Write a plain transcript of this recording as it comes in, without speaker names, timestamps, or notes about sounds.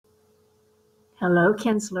Hello,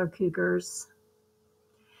 Kinsler Cougars.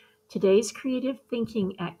 Today's creative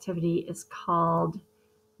thinking activity is called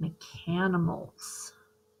Mechanimals,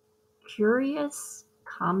 Curious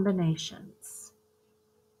Combinations.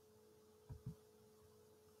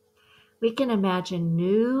 We can imagine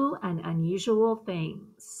new and unusual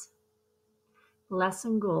things.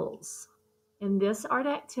 Lesson goals. In this art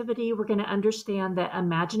activity, we're going to understand that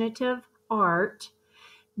imaginative art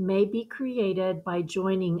may be created by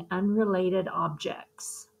joining unrelated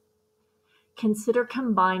objects. Consider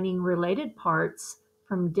combining related parts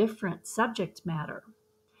from different subject matter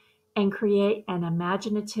and create an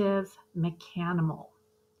imaginative mechanimal.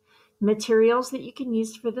 Materials that you can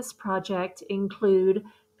use for this project include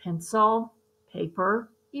pencil, paper,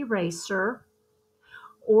 eraser,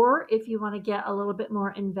 or if you want to get a little bit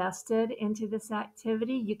more invested into this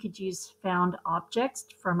activity, you could use found objects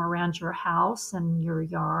from around your house and your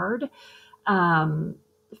yard. Found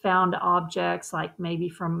objects like maybe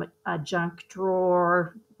from a junk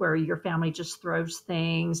drawer where your family just throws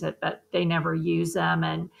things but they never use them,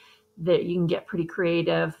 and that you can get pretty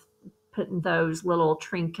creative putting those little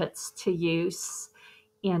trinkets to use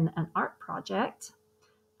in an art project.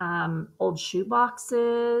 Old shoe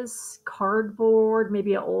boxes, cardboard,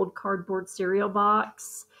 maybe an old cardboard cereal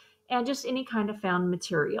box, and just any kind of found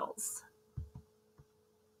materials.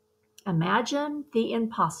 Imagine the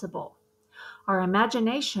impossible. Our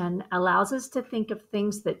imagination allows us to think of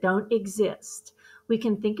things that don't exist. We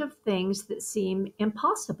can think of things that seem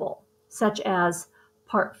impossible, such as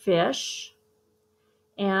part fish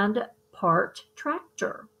and part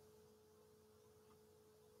tractor.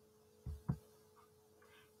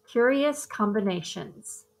 Curious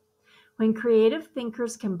combinations. When creative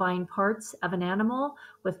thinkers combine parts of an animal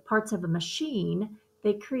with parts of a machine,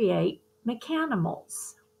 they create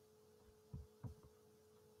mechanimals.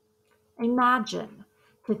 Imagine,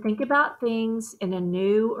 to think about things in a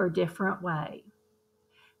new or different way.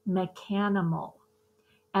 Mechanimal,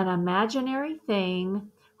 an imaginary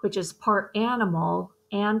thing which is part animal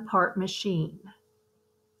and part machine.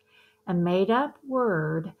 A made-up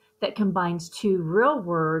word that combines two real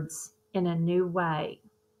words in a new way.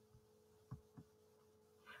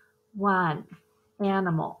 1.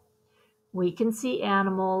 Animal. We can see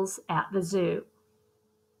animals at the zoo.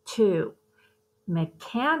 2.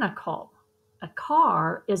 Mechanical. A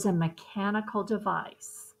car is a mechanical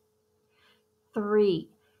device. 3.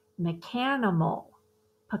 Mechanimal.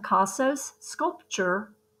 Picasso's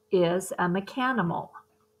sculpture is a mechanimal.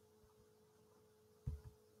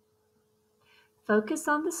 Focus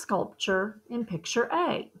on the sculpture in picture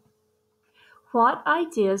A. What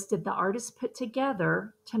ideas did the artist put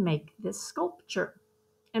together to make this sculpture?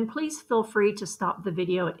 And please feel free to stop the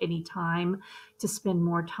video at any time to spend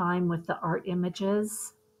more time with the art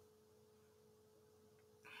images.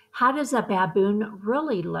 How does a baboon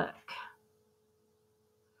really look?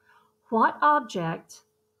 What object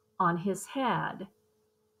on his head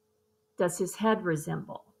does his head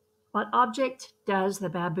resemble? What object does the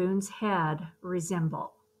baboon's head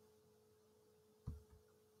resemble?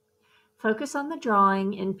 Focus on the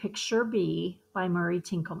drawing in picture B by Murray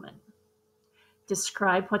Tinkelman.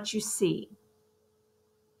 Describe what you see.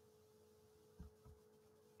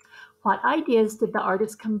 What ideas did the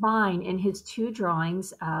artist combine in his two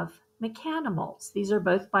drawings of Mechanimals? These are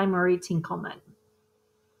both by Murray Tinkelman.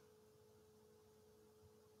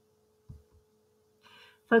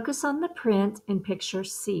 Focus on the print in picture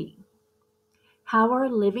C. How are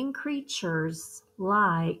living creatures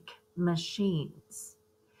like machines?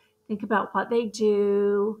 Think about what they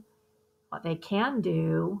do, what they can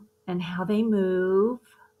do, and how they move.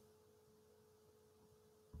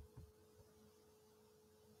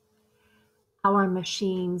 How are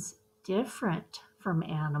machines different from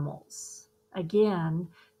animals? Again,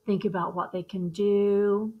 think about what they can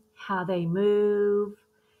do, how they move.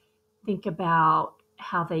 Think about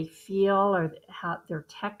how they feel, or how their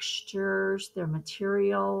textures, their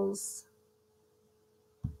materials.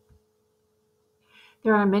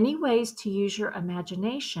 There are many ways to use your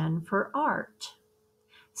imagination for art.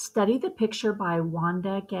 Study the picture by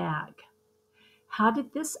Wanda Gag. How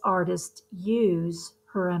did this artist use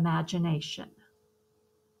her imagination?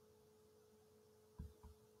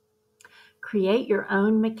 Create your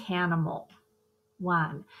own mechanimal.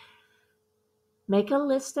 1. Make a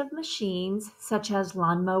list of machines such as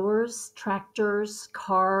lawnmowers, tractors,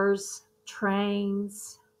 cars,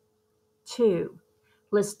 trains. 2.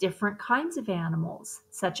 List different kinds of animals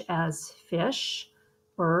such as fish,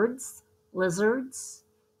 birds, lizards,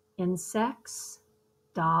 insects,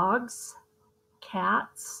 dogs,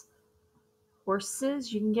 cats,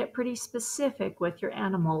 horses. You can get pretty specific with your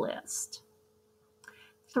animal list.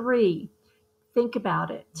 3. Think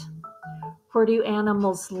about it. Where do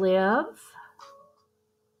animals live?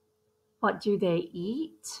 What do they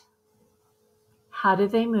eat? How do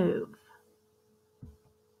they move?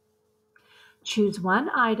 Choose one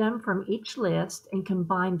item from each list and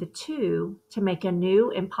combine the two to make a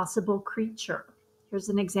new impossible creature. Here's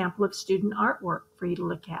an example of student artwork for you to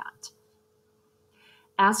look at.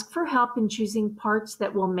 Ask for help in choosing parts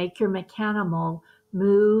that will make your mechanimal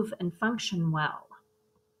move and function well.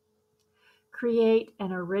 Create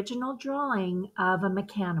an original drawing of a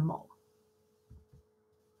mechanimal.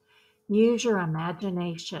 Use your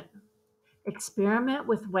imagination. Experiment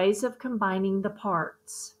with ways of combining the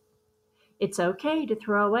parts. It's okay to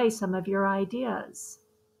throw away some of your ideas.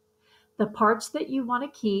 The parts that you want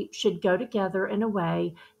to keep should go together in a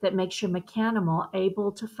way that makes your mechanimal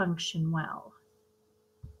able to function well.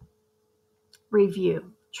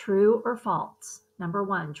 Review. True or false? Number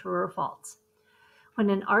 1, true or false? When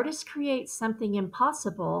an artist creates something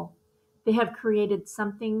impossible, they have created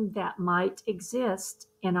something that might exist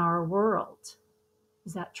in our world.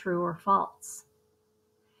 Is that true or false?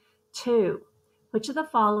 2, which of the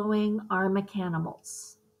following are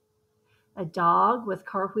mechanimals? A dog with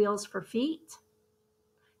car wheels for feet,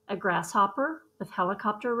 a grasshopper with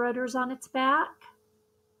helicopter rotors on its back,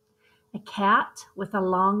 a cat with a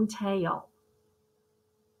long tail.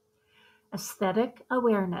 Aesthetic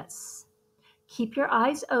awareness. Keep your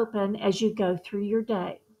eyes open as you go through your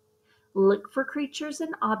day. Look for creatures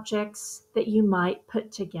and objects that you might put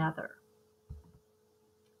together.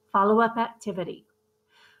 Follow-up activity.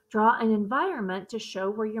 Draw an environment to show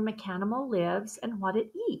where your mechanimal lives and what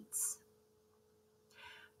it eats.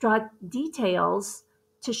 Draw details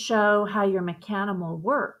to show how your mechanimal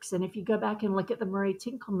works. And if you go back and look at the Murray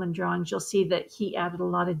Tinkelman drawings, you'll see that he added a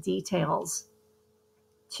lot of details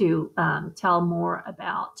to tell more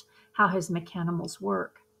about how his mechanimals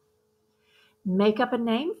work. Make up a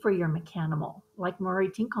name for your mechanimal, like Murray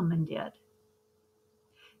Tinkelman did.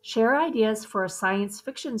 Share ideas for a science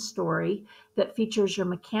fiction story that features your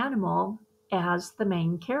mechanimal as the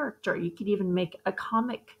main character. You could even make a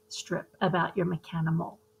comic strip about your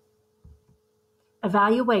mechanimal.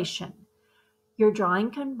 Evaluation. Your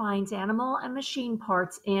drawing combines animal and machine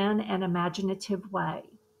parts in an imaginative way.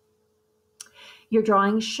 Your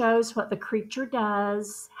drawing shows what the creature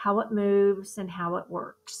does, how it moves, and how it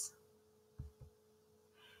works.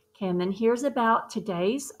 Okay, and then here's about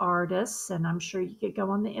today's artists, and I'm sure you could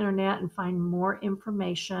go on the internet and find more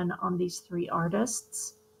information on these 3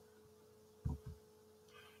 artists.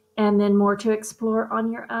 And then more to explore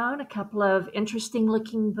on your own, a couple of interesting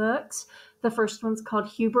looking books. The first one's called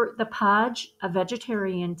Hubert the Pudge, A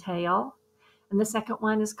Vegetarian Tale. And the second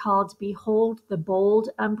one is called Behold the Bold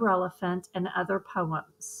Umbrelephant and Other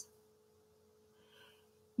Poems.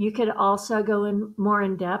 You could also go in more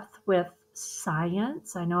in depth with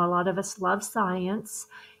science. I know a lot of us love science.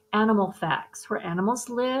 Animal facts, where animals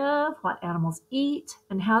live, what animals eat,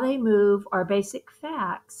 and how they move are basic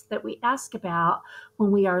facts that we ask about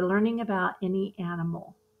when we are learning about any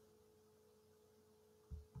animal.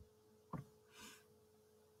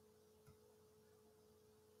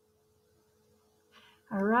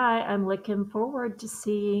 All right, I'm looking forward to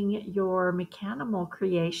seeing your mechanimal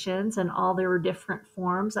creations and all their different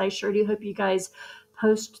forms. I sure do hope you guys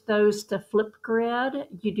post those to Flipgrid.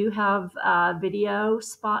 You do have a video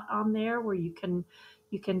spot on there where you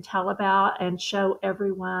can tell about and show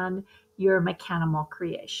everyone your mechanimal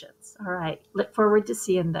creations. All right, look forward to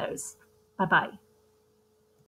seeing those. Bye-bye.